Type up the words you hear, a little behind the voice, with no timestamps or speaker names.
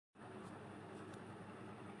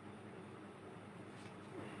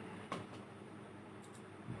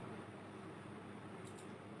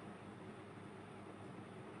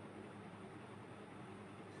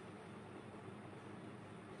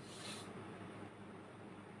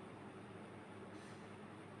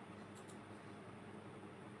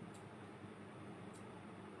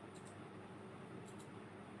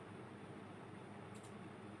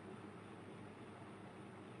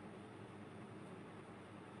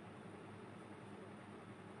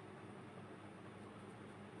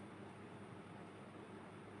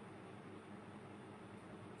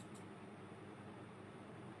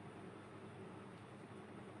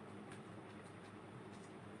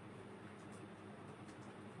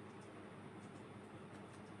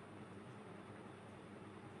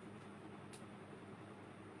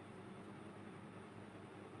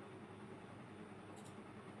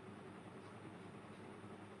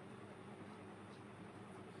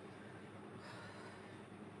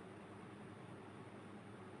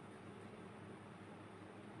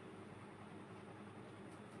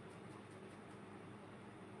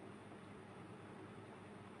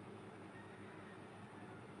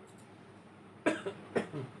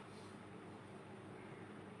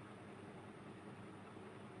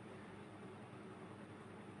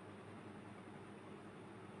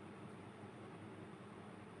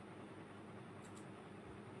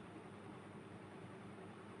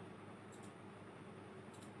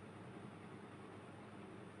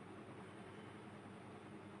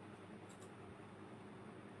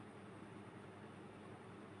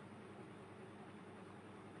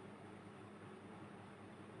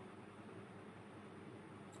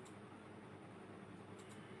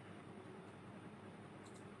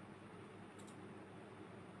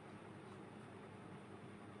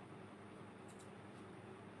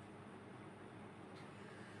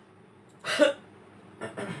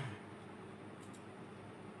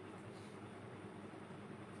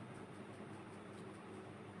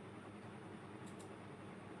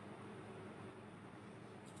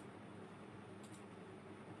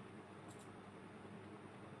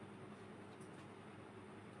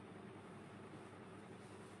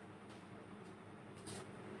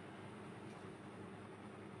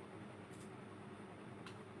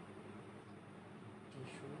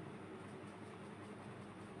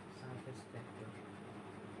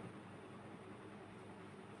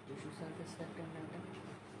Tissue surface factor data.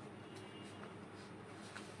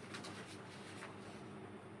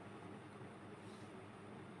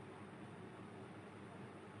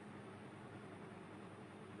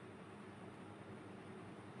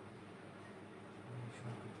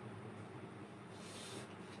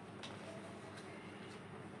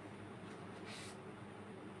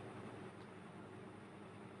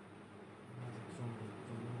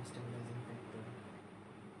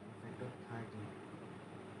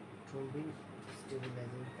 Thrombin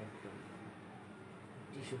stabilizing factor,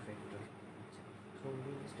 tissue factor,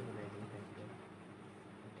 thrombin stabilizing factor,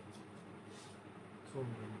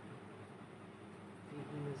 thrombin,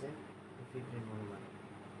 fibrinogen, fibrin hormone,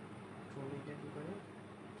 thrombinটা কি করে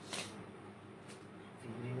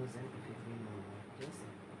fibrinogen, fibrin hormone, ঠিক আছে।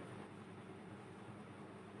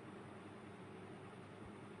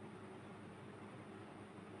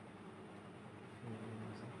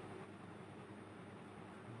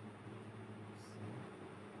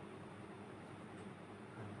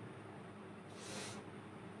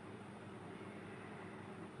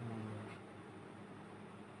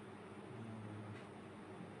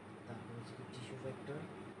 Tissue factor,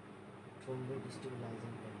 thrombin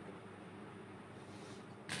stabilizing factor,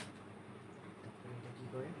 তারপরে এটা কি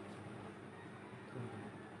করে thrombin,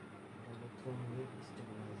 এটা হলো thrombin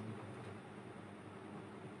stabilizing factor।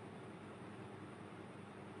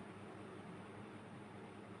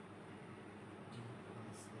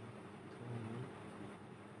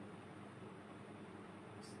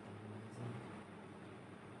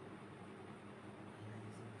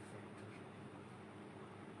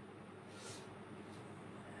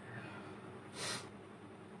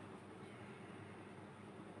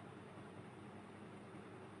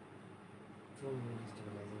 thrombin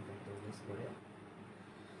stabilizing factor use করে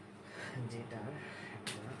যেটার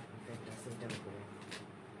একটা ইফেক্ট আছে এটার উপরে।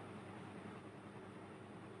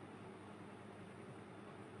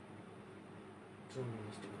 thrombin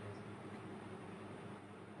stabilizing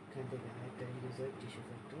এখান থেকে আরেকটা ইউজ হয় tissue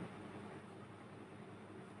factor,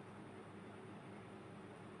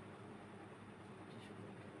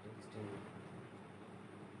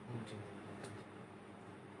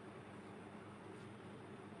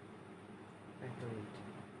 factor 8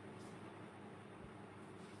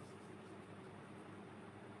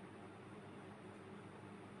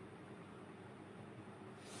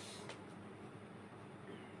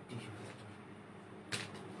 tissue factor,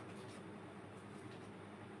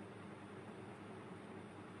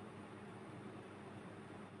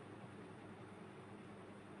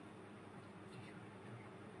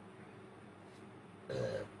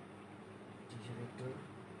 tissue factor,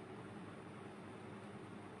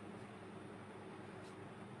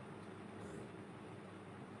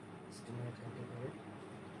 stimulate करके करे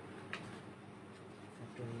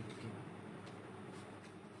factor 8 के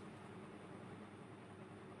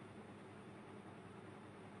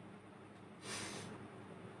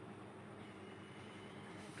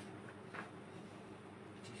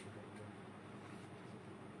tissue factor,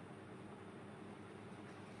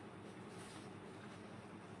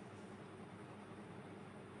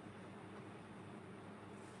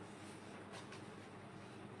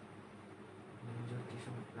 major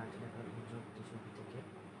tissue platelet और major tissue থেকে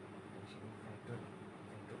factor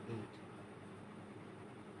 8,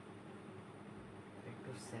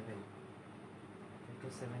 factor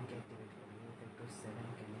 7 के एक्टिवेट करेंगे, factor 7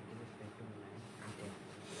 can activate factor 9 and 10,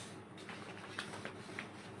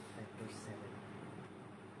 factor 7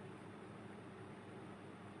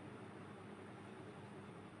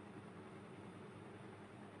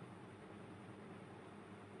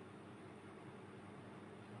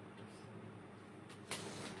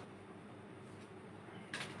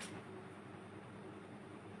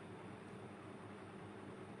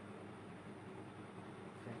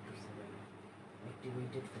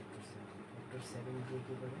 repeated factor 7. Factor 7 দিয়ে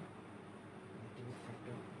কি করে activate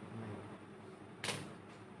factor 9.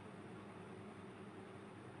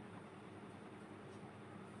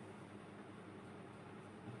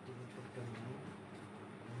 Activate factor 9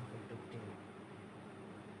 and factor 10.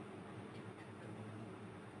 Activate factor 9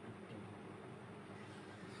 factor 10.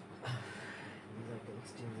 These are the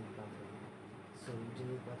extrinsic pathway. So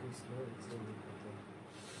intrinsic pathway is slow, extrinsic pathway.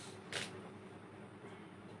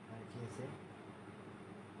 আর কি আছে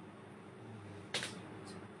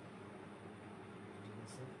ঠিক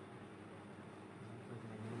আছে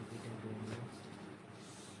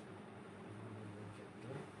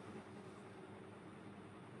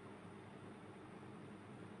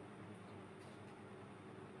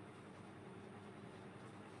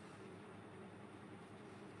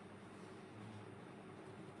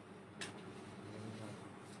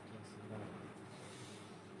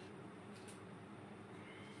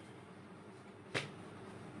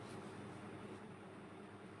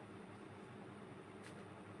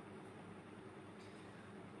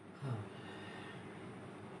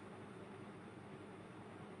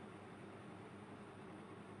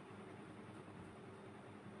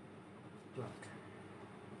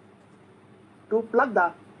to plug the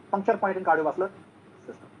puncture point in cardiovascular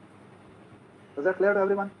system. Is that clear to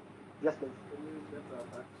everyone? Yes, please.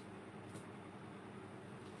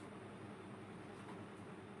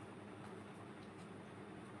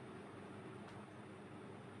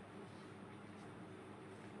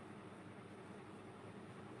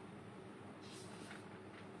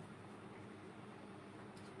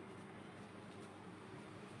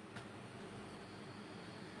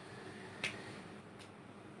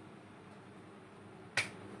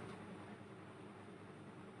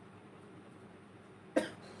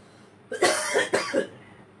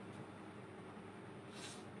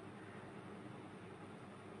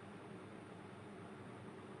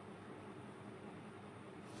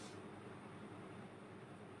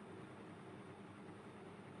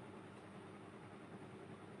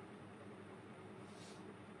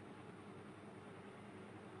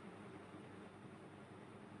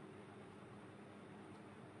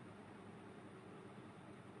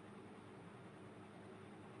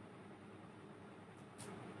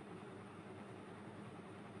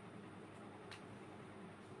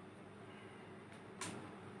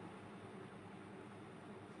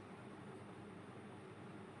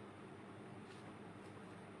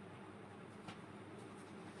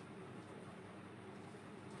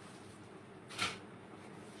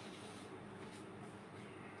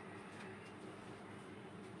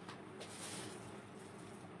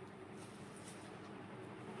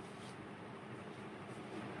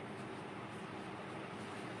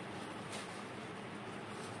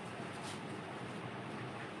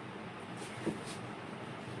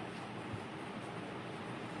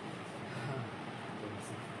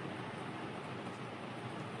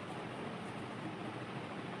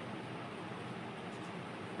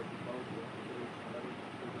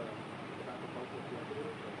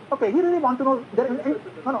 Okay, he really want to know.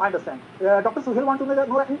 No, I understand. Dr. Suhail want to know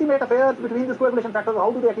the intimate affairs between these coagulation factors. How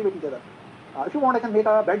do they activate each other? If you want, I can make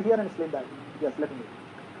a bed here and explain that. Yes, let me.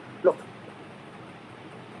 Look.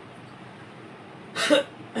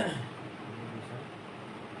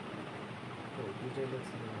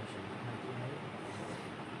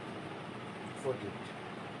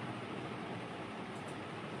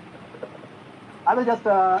 I will just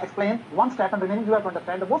explain one step and remaining you have to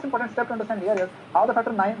understand. The most important step to understand here is how the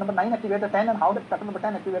factor number 9 activates the 10 and how the factor number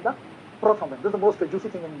 10 activates the prothrombin. This is the most juicy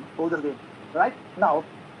thing in whole this game. Right? Now,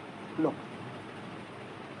 look.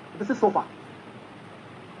 This is SOFA.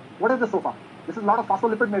 What is the SOFA? This is a lot of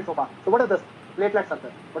phospholipid made SOFA. So what is this? Platelet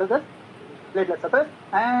surface. What is this? Platelet surface.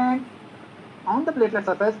 And on the platelet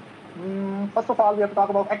surface, first of all we have to talk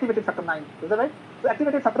about activated factor 9. Is that right? So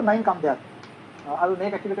activated factor 9 comes there. I will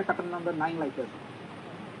make activated factor number 9 like this.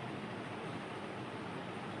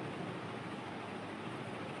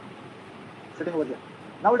 Sitting over here.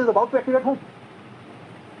 Now it is about to activate whom?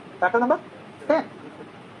 Factor number 10.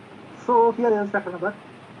 So here is factor number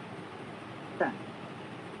 10.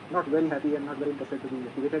 Not very happy and not very interested to be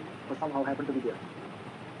activated, but somehow happened to be there.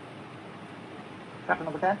 Factor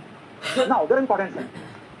number 10. Now, very important thing.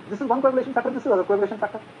 This is one coagulation factor, this is other coagulation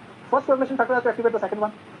factor. First coagulation factor has to activate the second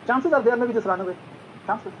one. Chances are there maybe just run away.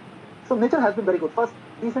 Chances. So nature has been very good. First,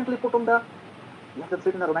 decently put on the, you have to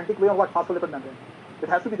sit in a romantic way on what? Phospholipid membrane. It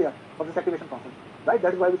has to be there for this activation process. Right?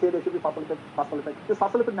 That is why we say there should be phospholipid. This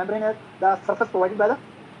phospholipid membrane is the surface provided by the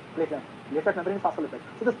platelet. Platelet membrane is phospholipid.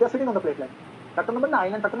 So they are sitting on the platelet. Factor number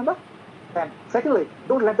 9 and factor number 10. Secondly,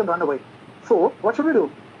 don't let them run away. So, what should we do?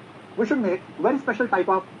 We should make very special type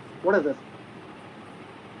of, what is this?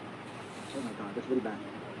 That's very bad.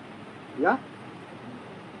 Yeah?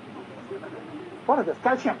 What is this?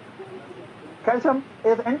 Calcium. Calcium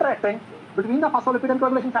is interacting between the phospholipid and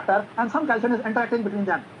coagulation factor, and some calcium is interacting between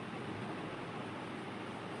them.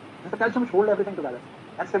 It's the calcium which holds everything together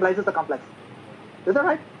and stabilizes the complex. Is that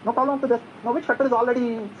right? No problem with this. Now, which factor is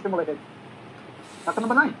already stimulated? Factor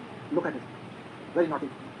number 9. Look at it. Very naughty.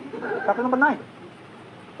 Factor number 9.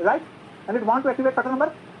 Right? And it wants to activate factor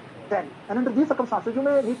number 10. And under these circumstances, you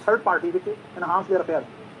may need third party which enhance their affairs.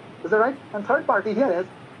 Is that right? And third party here is,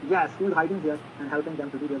 yes, who is hiding here and helping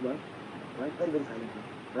them to do their work. Right? Very, very silently.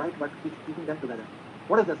 Right? But keeping them together.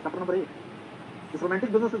 What is this? Factor number 8. This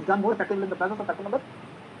romantic business is done more effectively in the presence of factor number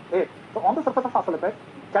 8. So on the surface of phospholipids,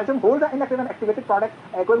 calcium holds the inactive and activated product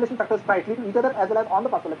coagulation factors tightly to each other as well as on the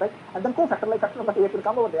phospholipid, and then cofactor like factor number 8 will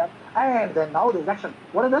come over there, and then now there is action.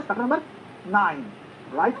 What is this? Factor number 9.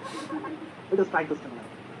 Right? It is trying to stimulate.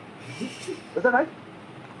 Is that right?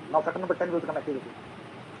 Now factor number 10 will become activated.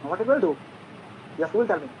 Now what it will do? Yes, who will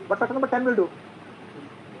tell me? What factor number 10 will do?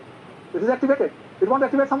 It is activated. It wants to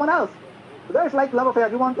activate someone else. So it's like love affair.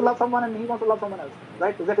 You want to love someone and he wants to love someone else.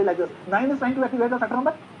 Right? Exactly like this. 9 is trying to activate the factor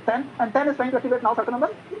number 10, and 10 is trying to activate now factor number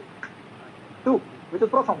 2, which is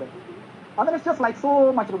prothrombin. And then it's just like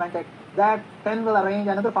so much romantic that 10 will arrange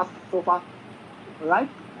another fast sofa. Right?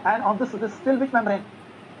 And on this still which membrane?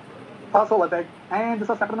 Phospholipid. And this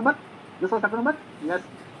was factor number? This was factor number? Yes.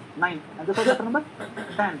 9. And this was factor number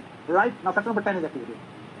 10. Right? Now factor number 10 is activated.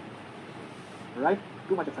 Right?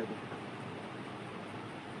 Too much exciting.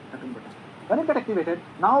 Factor number 10. When it gets activated,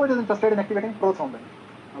 now it is interested in activating prothrombin.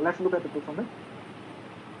 Now let's look at the prothrombin.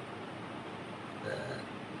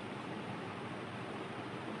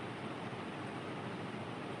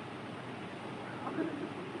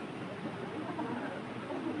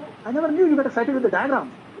 I never knew you get excited with the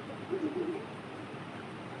diagrams.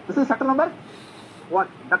 This is factor number what?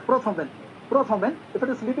 That's prothrombin. Prothrombin, if it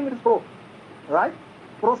is sleeping, it is pro. Right?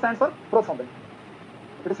 Pro stands for prothrombin.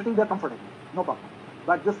 It is sitting there comfortably. No problem.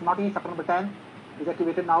 But this naughty factor number 10 is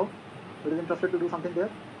activated now. It is interested to do something there.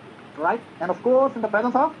 Right? And of course, in the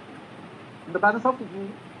presence of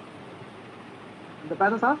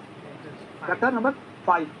factor number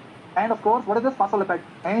 5. And of course, what is this? Phospholipid.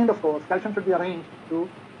 And of course, calcium should be arranged to.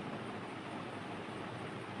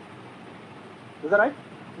 Is that right?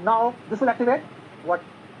 Now, this will activate what?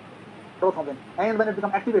 Prothrombin. And when it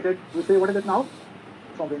becomes activated, we say, what is it now?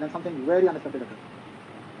 Thrombin, and something very unexpected occurs.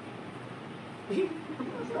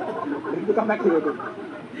 It becomes activated.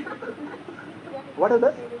 What is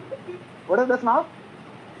this? What is this now?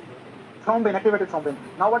 Thrombin, activated thrombin.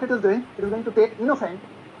 Now what it is doing? It is going to take innocent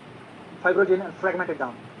fibrinogen and fragment it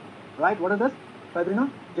down. Right? What is this?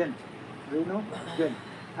 Fibrinogen. Fibrinogen.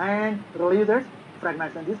 And release its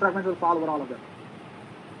fragments. And these fragments will fall over all of them.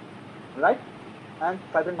 Right? And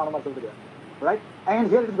fibrin monomers will be there. Right? And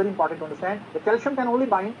here it is very important to understand that calcium can only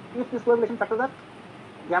bind if these coagulation factors are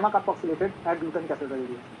gamma carboxylated at glutamic acid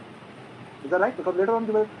residues. Is that right? Because later on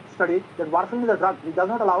we will study that warfarin is a drug which does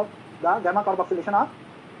not allow the gamma carboxylation of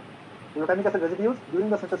glutamic acid residues during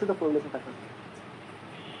the synthesis of coagulation factors.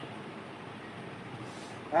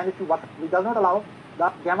 And if it does not allow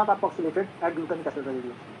the gamma carboxylated at glutamic acid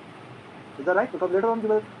residues. Is that right? Because later on we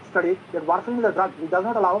will study that warfarin is a drug which does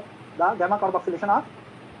not allow the gamma carboxylation of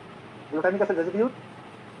glutamic acid residues.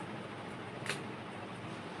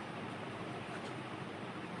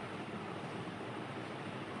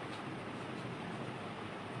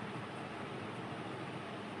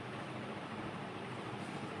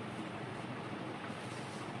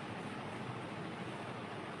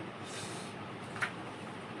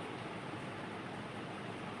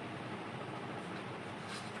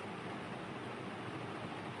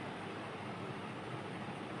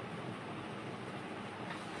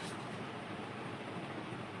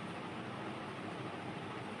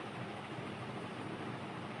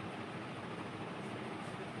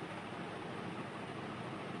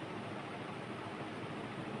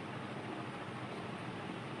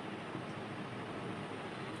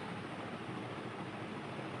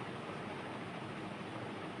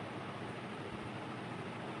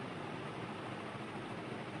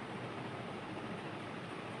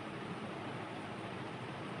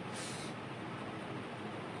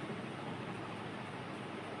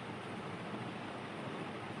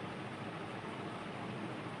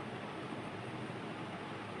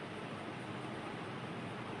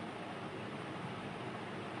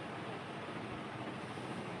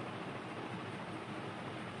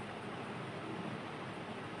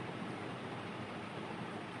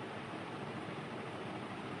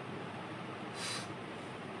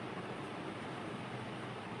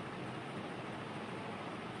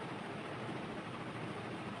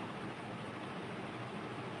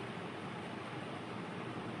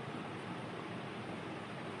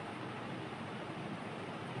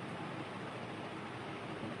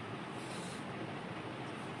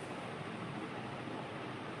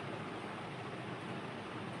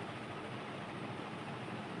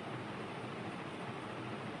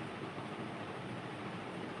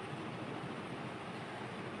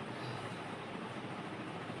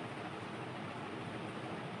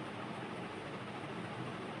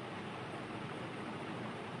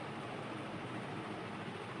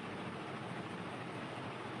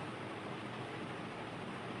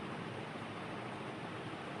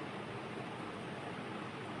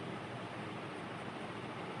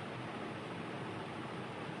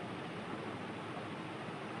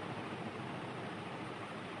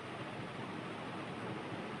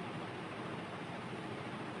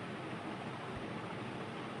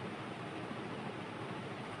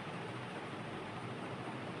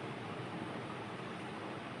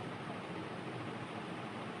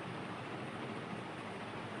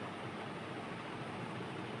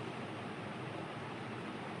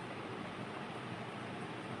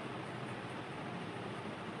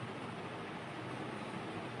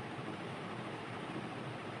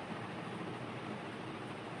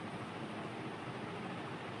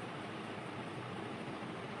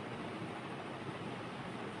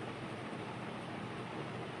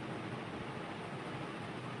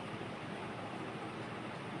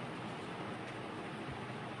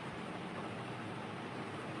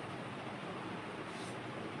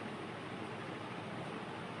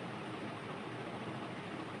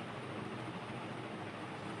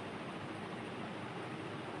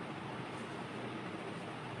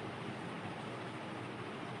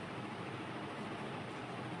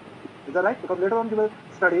 Is that right? Because later on you will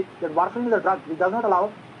study that warfarin is a drug which does not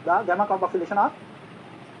allow the gamma carboxylation of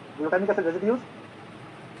glutamic acid residues.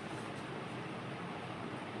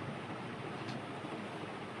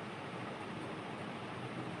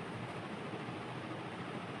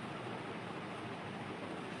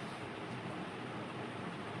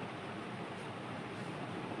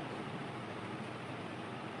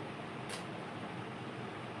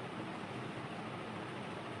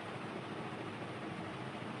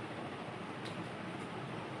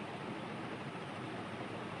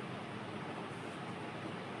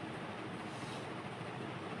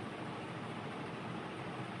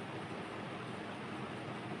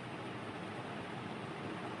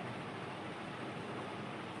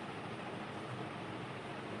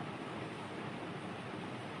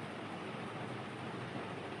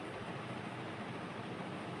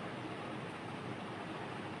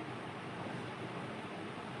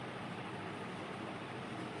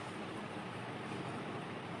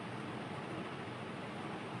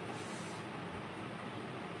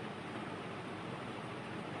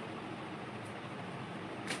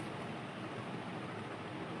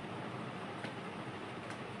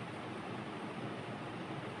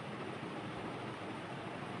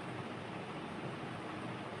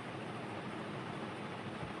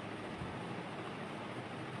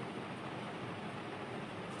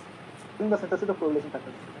 Doing the synthesis of coagulation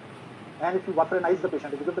factors. And if you warfarinize the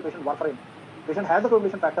patient, if you give the patient warfarin, patient has the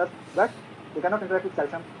coagulation factors, but they cannot interact with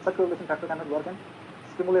calcium. Such coagulation factor cannot work in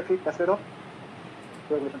stimulatory cascade of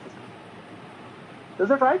coagulation system. Is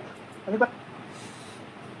that right? Anybody?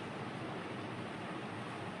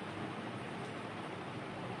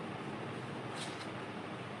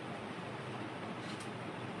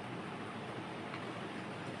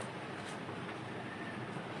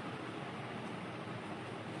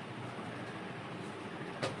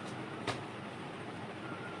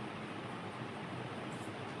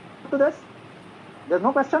 To this? There's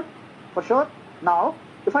no question? For sure? Now,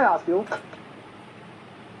 if I ask you,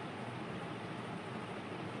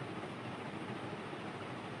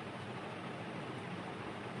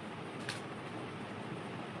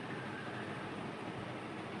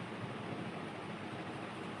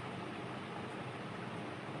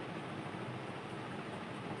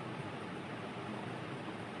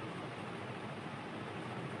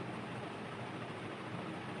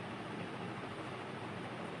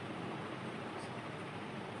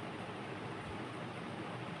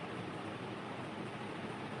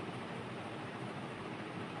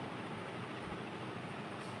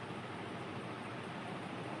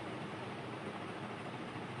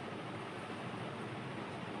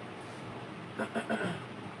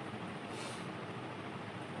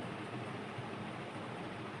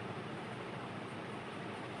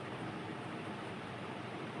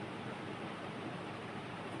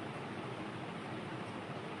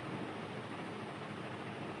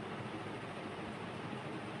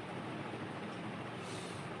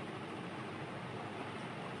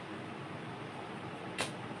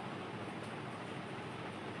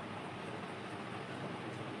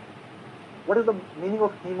 what is the meaning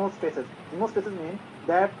of hemostasis? Hemostasis means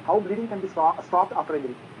that how bleeding can be stopped after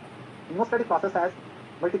injury. Hemostatic process has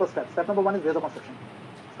multiple steps. Step number 1 is vasoconstriction.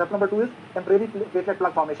 Step number 2 is temporary platelet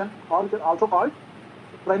plug formation, or which is also called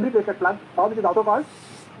primary platelet plug, or which is also called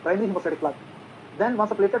primary hemostatic plug. Then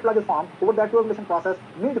once a platelet plug is formed, over that coagulation process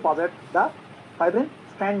may deposit the fibrin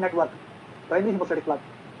strand network, primary hemostatic plug.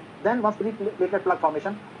 Then once platelet plug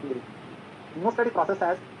formation, injury. Hemostatic process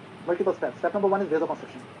has multiple steps. Step number 1 is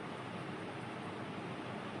vasoconstriction.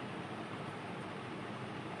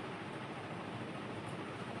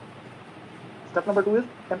 Step number 2 is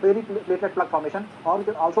temporary platelet plug formation, or which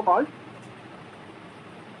is also called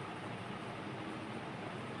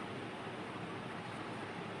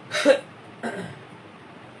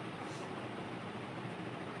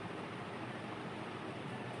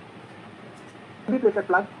platelet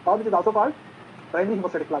plug, or which is also called primary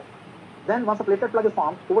hemostatic plug. Then once a platelet plug is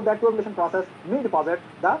formed, over that coagulation process may deposit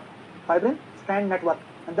the fibrin strand network,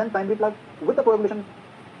 and then primary plug with the coagulation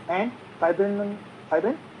and fibrin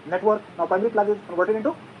network. Now primary plug is converted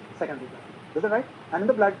into secondary plug. Is that right? And in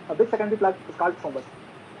the blood, a big secondary plug is called thrombus.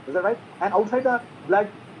 Is that right? And outside the blood,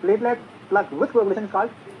 platelet plug with coagulation is called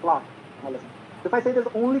clot. Now listen. If I say there is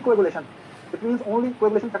only coagulation, it means only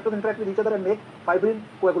coagulation factors interact with each other and make fibrin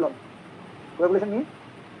coagulum. Coagulation means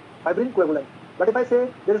fibrin coagulum. But if I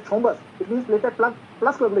say there is thrombus, it means platelet plug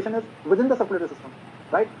plus coagulation is within the circulatory system.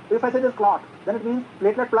 Right? If I say there is clot, then it means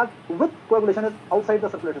platelet plug with coagulation is outside the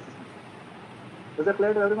circulatory system. Is that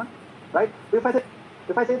clear to everyone? Right? If I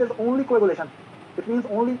say there is only coagulation, it means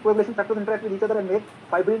only coagulation factors interact with each other and make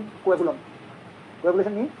fibrin coagulum.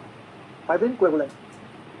 Coagulation means fibrin coagulants.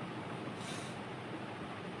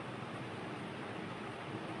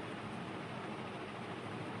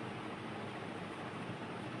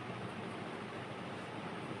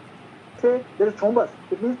 Say there is thrombus,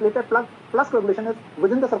 it means platelet plug plus coagulation is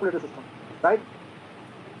within the circulatory system, right?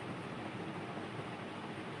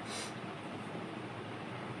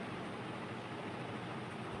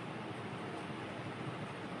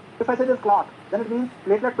 If I say there is clot, then it means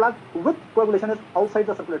platelet plug with coagulation is outside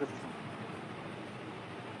the circulatory system.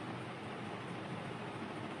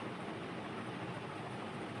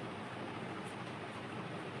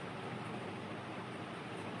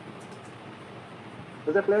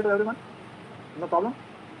 Is that clear to everyone? No problem?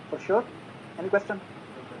 For sure? Any question?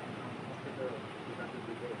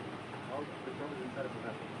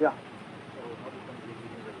 Yeah.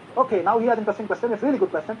 Okay, now he has an interesting question. It's a really good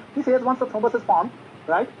question. He says once the thrombus is formed,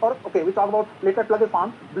 right? Or, okay, we talk about platelet plug is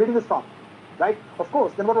formed, bleeding is stopped, right? Of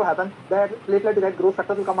course, then what will happen? That platelet-derived growth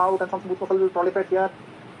factors will come out and some smooth muscle will proliferate here.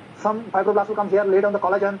 Some fibroblasts will come here, lay down the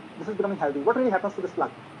collagen. This is becoming healthy. What really happens to this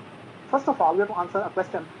plug? First of all, we have to answer a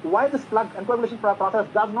question. Why this plug and coagulation process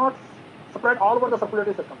does not spread all over the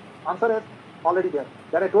circulatory system? Answer is already there.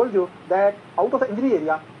 That I told you that out of the injury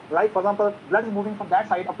area, right, for example, blood is moving from that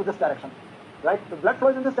side up to this direction. Right? The blood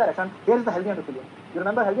flows in this direction. Here is the healthy endothelium. You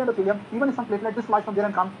remember healthy endothelium, even if some platelet dislodge from there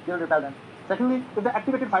and come, they will repel them. Secondly, if the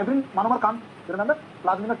activated fibrin monomer comes, you remember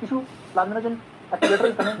plasminogen tissue, plasminogen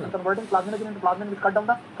activator is coming and converting plasminogen into plasmin which cut down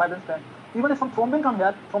the fibrin strand. Even if some thrombin come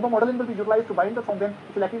here, thrombomodelin will be utilized to bind the thrombin,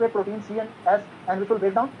 which will activate protein C and S and which will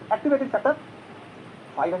break down activated factor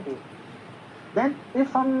 5 and 8. Then if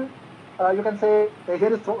some, you can say,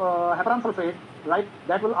 here is heparan sulfate, right,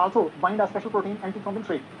 that will also bind a special protein antithrombin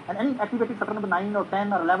trait. And any activated factor number 9 or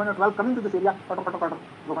 10 or 11 or 12 coming to this area,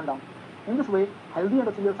 broken down. In this way, healthy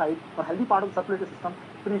endothelial site or healthy part of the circulatory system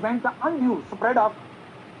prevent the undue spread of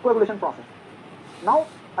coagulation process. Now,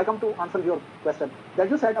 I come to answer your question. That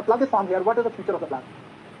you said a plug is formed here. What is the future of the plug?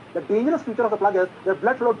 The dangerous feature of the plug is the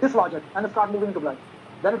blood flow dislodges and start moving into blood.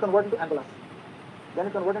 Then it converts into embolus.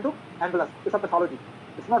 It's a pathology.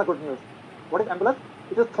 It's not a good news. What is embolus?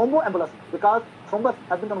 It is thromboembolus because thrombus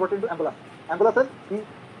has been converted into embolus. Embolus is the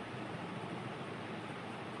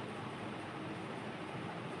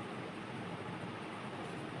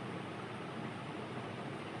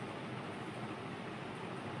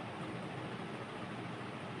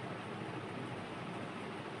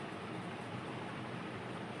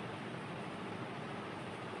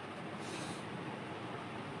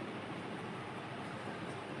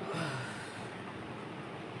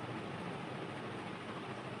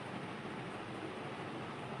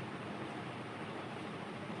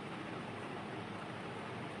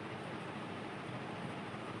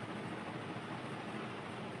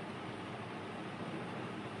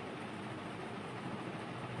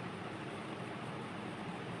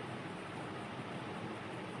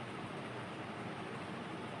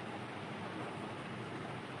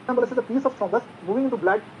embolus is a piece of thrombus moving into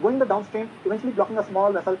blood, going the downstream, eventually blocking a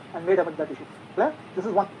small vessel and may damage the tissue. Clear? This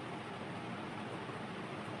is one.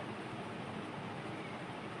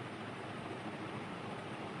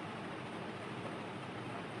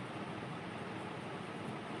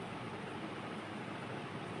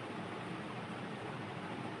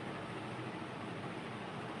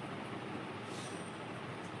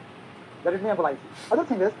 That it may embolize. Other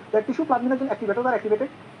thing is that tissue plasminogen activators are activated.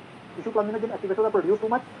 Tissue plasminogen activators are produced too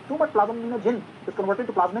much plasminogen is converted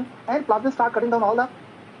to plasmin and plasmin start cutting down all the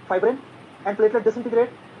fibrin and platelet disintegrate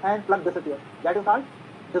and plug disappears. That is called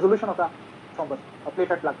dissolution of the thrombus, a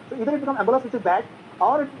platelet plug. So either it becomes embolus which is bad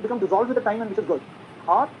or it becomes dissolved with the time and which is good.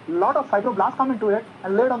 Or lot of fibroblasts come into it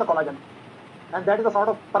and lay down the collagen. And that is a sort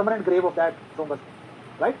of permanent grave of that thrombus.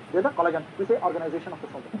 Right? There's the collagen. We say organization of the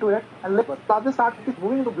thrombus. Into it and plasmin start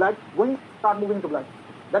moving into blood, start moving into blood.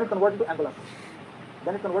 Then it converts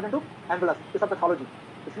into embolus. It's a pathology.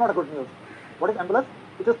 It's not a good news. What is embolus?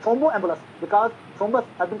 It is thromboembolus because thrombus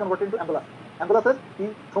has been converted into embolus.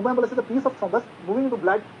 Thromboembolus is a piece of thrombus moving into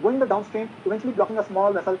blood, going the downstream, eventually blocking a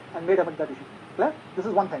small vessel and may damage the tissue. Clear? This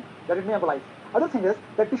is one thing, that it may embolize. Other thing is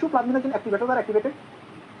that tissue plasminogen activators are activated.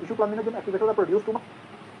 Tissue plasminogen activators are produced too much.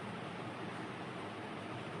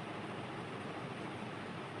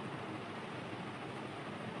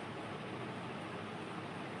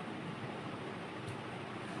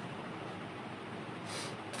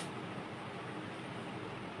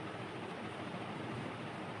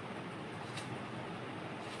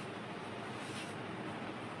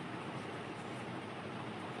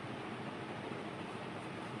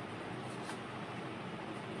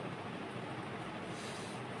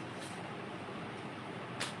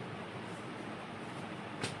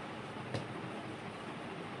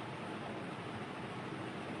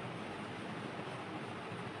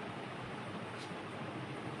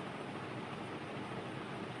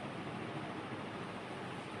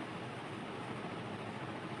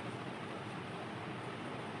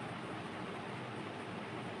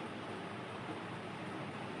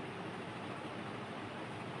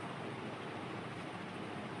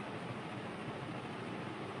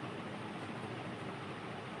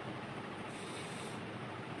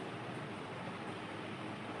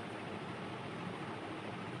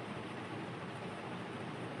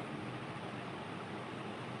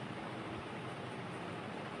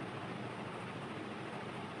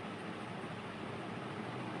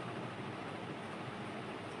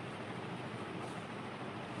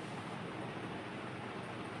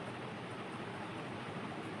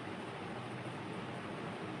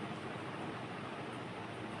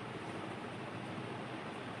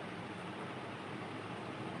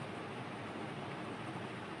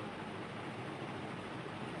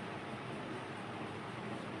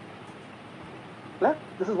 Clear?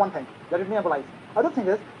 This is one thing that it may embolize. Other thing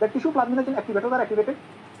is that tissue plasminogen activators are activated.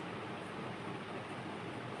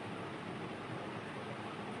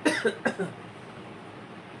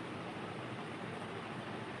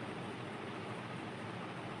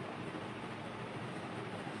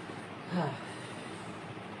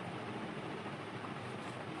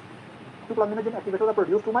 Plasminogen activators are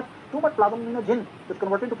produced too much plasminogen is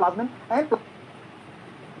converted to plasmin and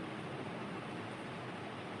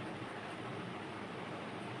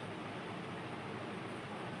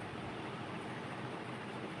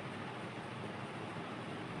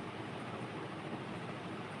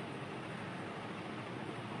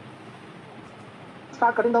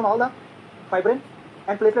start cutting down all the fibrin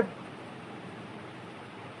and platelet.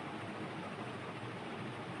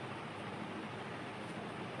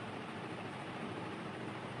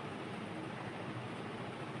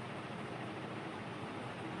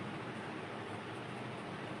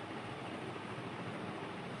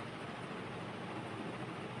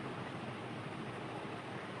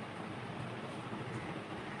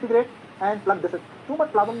 Integrate and plug this. Too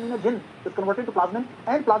much plasminogen is converted to plasmin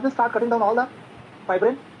and plasmin start cutting down all the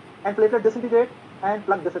fibrin and platelet disintegrate and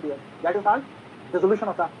plug disappear. That is called dissolution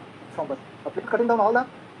of the thrombus. Cutting down all the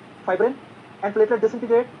fibrin and platelet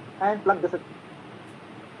disintegrate and plug disappear.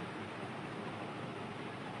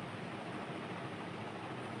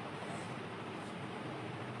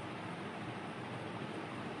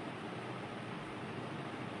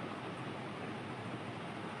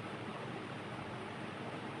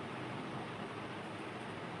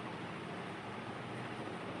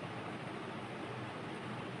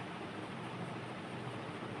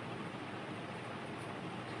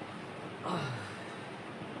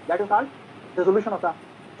 That is called dissolution of the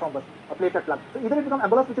thrombus, a platelet plug. So either it becomes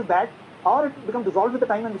embolus, which is bad, or it becomes dissolved with the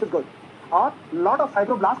time, and which is good. Or lot of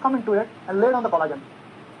fibroblasts come into it and lay down the collagen,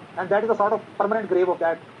 and that is a sort of permanent grave of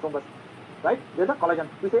that thrombus, right? There is a collagen.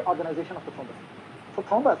 We say organization of the thrombus. So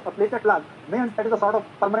thrombus, a platelet plug, that is a sort of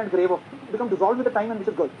permanent grave of become dissolved with the time, and which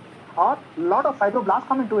is good. Or lot of fibroblasts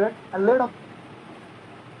come into it and lay down.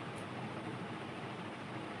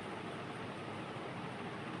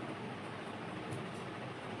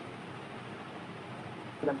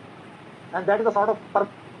 And that is a sort of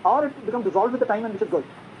or it becomes dissolved with the time, and which is good.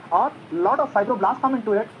 Or lot of fibroblasts come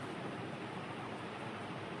into it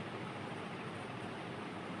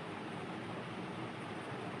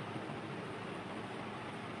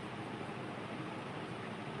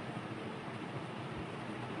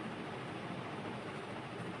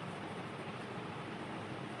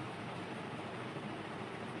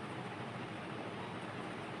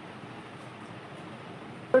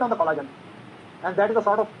on the collagen, and that is a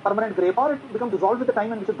sort of permanent grave, or it becomes dissolved with the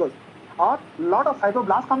time, and which is good. Or lot of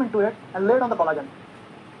fibroblasts come into it and lay down the collagen.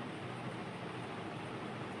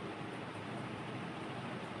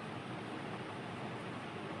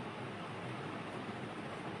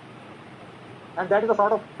 And that is a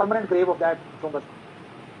sort of permanent grave of that thrombus.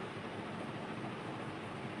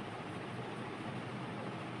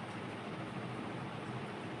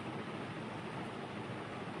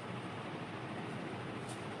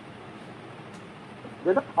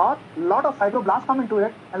 Or lot of fibroblasts come into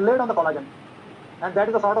it and lay down the collagen, and that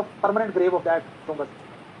is a sort of permanent grave of that thrombus.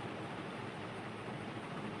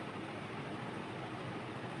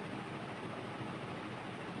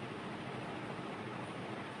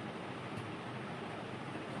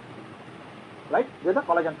 Right? There is a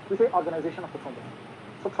collagen. We say organization of the thrombus.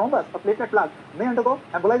 So thrombus, a platelet plug, may undergo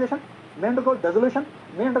embolization, may undergo dissolution,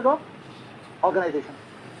 may undergo organization.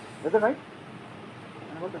 Is that right?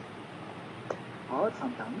 And about this? Or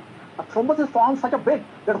sometimes a thrombus is formed such a big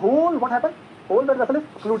that whole blood vessel is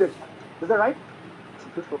occluded. Is that right?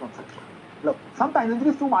 Look, sometimes injury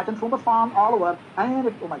is too much and thrombus form all over, and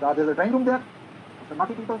it, oh my God, there's a drawing room there. So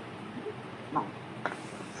naughty people. No.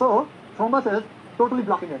 So thrombus is totally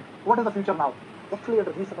blocking it. What is the future now? Actually,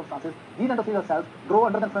 under these circumstances, these endothelial cells grow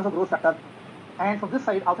under the influence of growth factor, and from this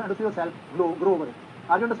side, outer endothelial cells grow over it.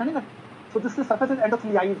 Are you understanding it? So this surface is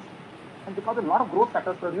endothelialized, and because a lot of growth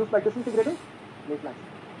factors produced by disintegrating platelets.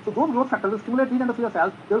 So those growth factors will stimulate these endothelial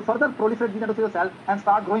cells. They will further proliferate these endothelial cells and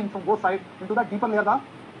start growing from both sides into the deeper layer of the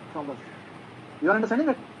thrombus. You are understanding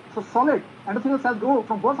it? So solid endothelial cells grow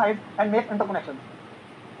from both sides and make interconnections.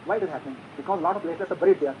 Why it is happening? Because a lot of platelets are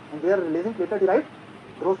buried there, and they are releasing platelet-derived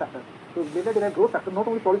growth factors. So platelet-derived growth factor not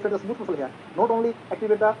only proliferate the smooth muscle here, not only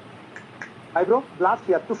activate the fibroblast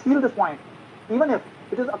here to seal this point. Even if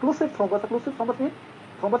it is occlusive thrombus means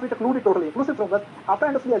thrombus which occluded totally. Occlusive thrombus, after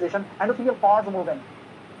endothelialization, endothelial pods move in.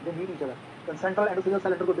 They meet each other. Then central endothelial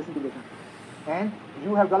cell undergo disintegration. And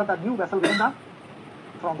you have developed a new vessel within the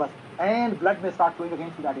thrombus, and blood may start flowing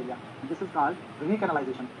again to that area. This is called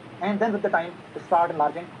recanalization. And then with the time, it starts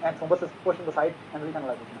enlarging, and thrombus is pushed to the side, and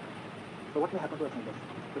recanalization. So what may happen to a thrombus?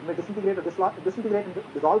 It may disintegrate and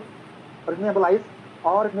dissolve, or it may embolize,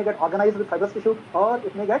 or it may get organized with fibrous tissue, or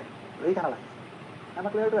it may get recanalized. Am I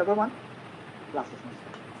clear to everyone? Last dismiss.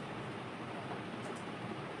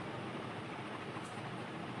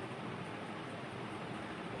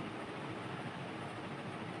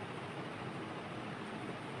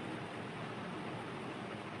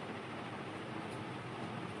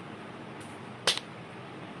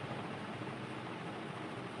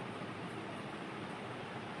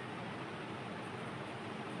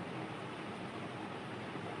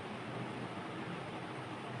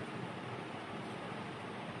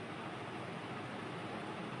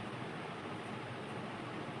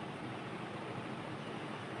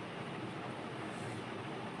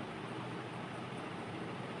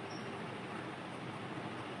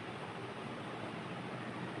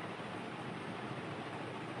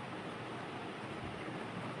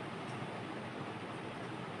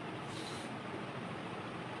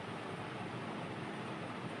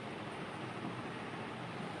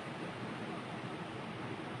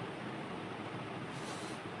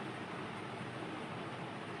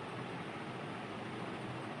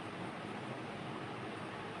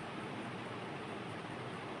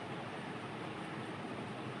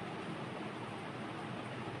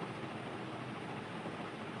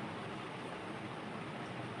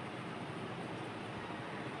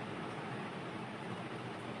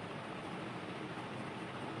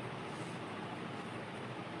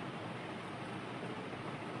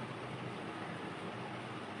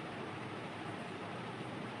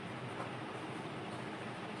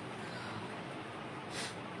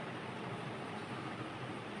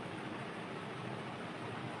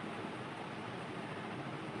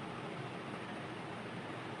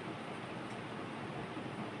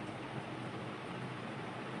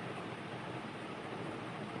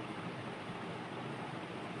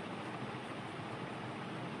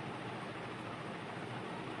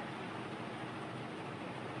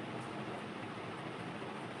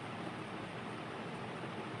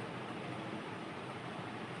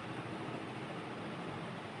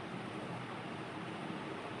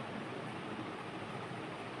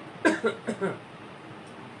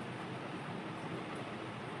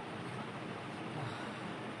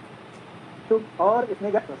 Or it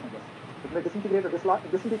may get thrombus. It may disintegrate or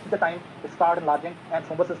disintegrate with the time, it starts enlarging, and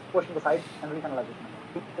thrombus is pushed to the side, and recanalization.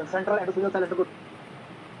 In central endothelial cell